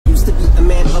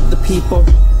people.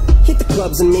 Hit the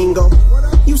clubs and mingle.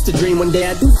 Used to dream one day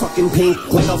I'd do fucking pink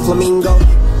like a flamingo.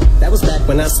 That was back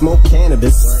when I smoked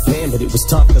cannabis. Man, but it was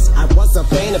tough cause I was a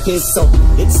fan of his. So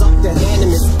it sucked to hand him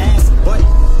his ass. But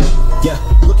yeah,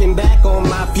 looking back on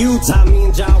my feuds, how me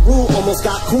and Ja Rule almost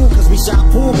got cool cause we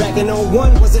shot pool back in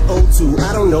 01. Was it 02?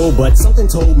 I don't know, but something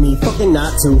told me fucking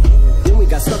not to. Then we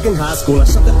got stuck in high school. I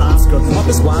shot the Oscar up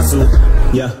his wazoo.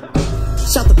 Yeah,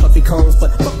 shout the puffy cones,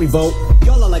 but fuck Revolt.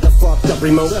 Y'all are like a fucked up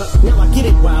remote. Now I get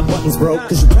it why buttons broke.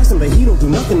 Cause you press him but he don't do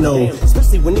nothing no.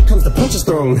 Especially when it comes to punches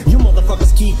thrown. You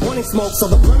motherfuckers keep wanting smoke, so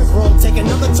the blunt is rolled. Take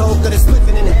another toke that is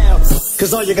slipping in hell.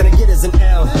 Cause all you're gonna get is an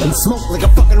L. And smoke like a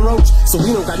fucking roach. So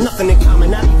we don't got nothing in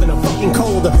common, not even a fucking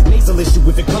cold. A nasal issue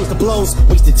if it comes to blows.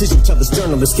 Wasted tissue, each other's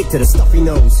journalists stick to the stuff he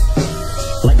knows.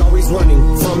 Like always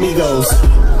running from egos.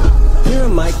 Here a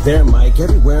mic, there a mic,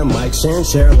 everywhere a mic,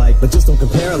 share alike, but just don't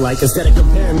compare alike. Instead of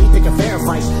comparing me, pick a fair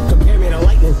fight. Compare me to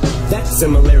lightning, that's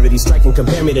similarity striking.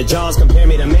 Compare me to Jaws, compare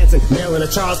me to Manson, Marilyn or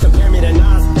Charles, compare me to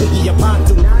Nas, Biggie or Pop.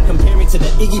 Do not compare me to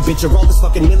that Iggy bitch or all this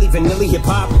fucking Milli Vanilli hip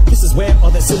hop. This is where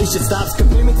all that silly shit stops.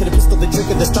 Compare me to the pistol, the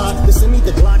trigger, the start. The send me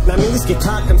the Glock, now millies get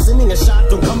cocked. I'm sending a shot,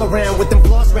 don't come around with them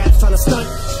floss raps trying to stunt.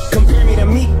 Compare me to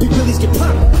me, big willies get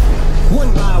pumped.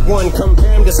 One by one,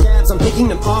 compare them to scabs, I'm picking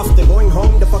them off. They're going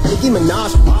home to fuck Nicki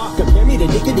Minaj. Compare me to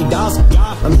Dickety Dawes.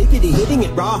 I'm hickety hitting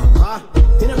it raw.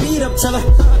 Then I beat up Teller.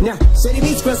 Now, Sadie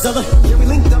beats Griselda. Yeah, we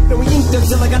linked up and we inked up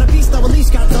till I got a beast, I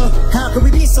released got the. How could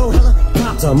we be so hella?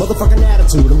 Cops a motherfucking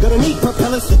attitude. I'm gonna need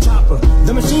propellers, the chopper,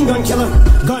 the machine gun killer.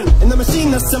 Gun and the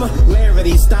machine, the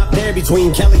similarity. Stop there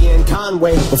between Kelly and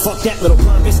Conway. Well, fuck that little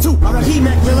punk, it's too. R.I.P.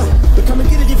 Mac Miller. But come and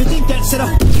get it if you think that shit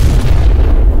up.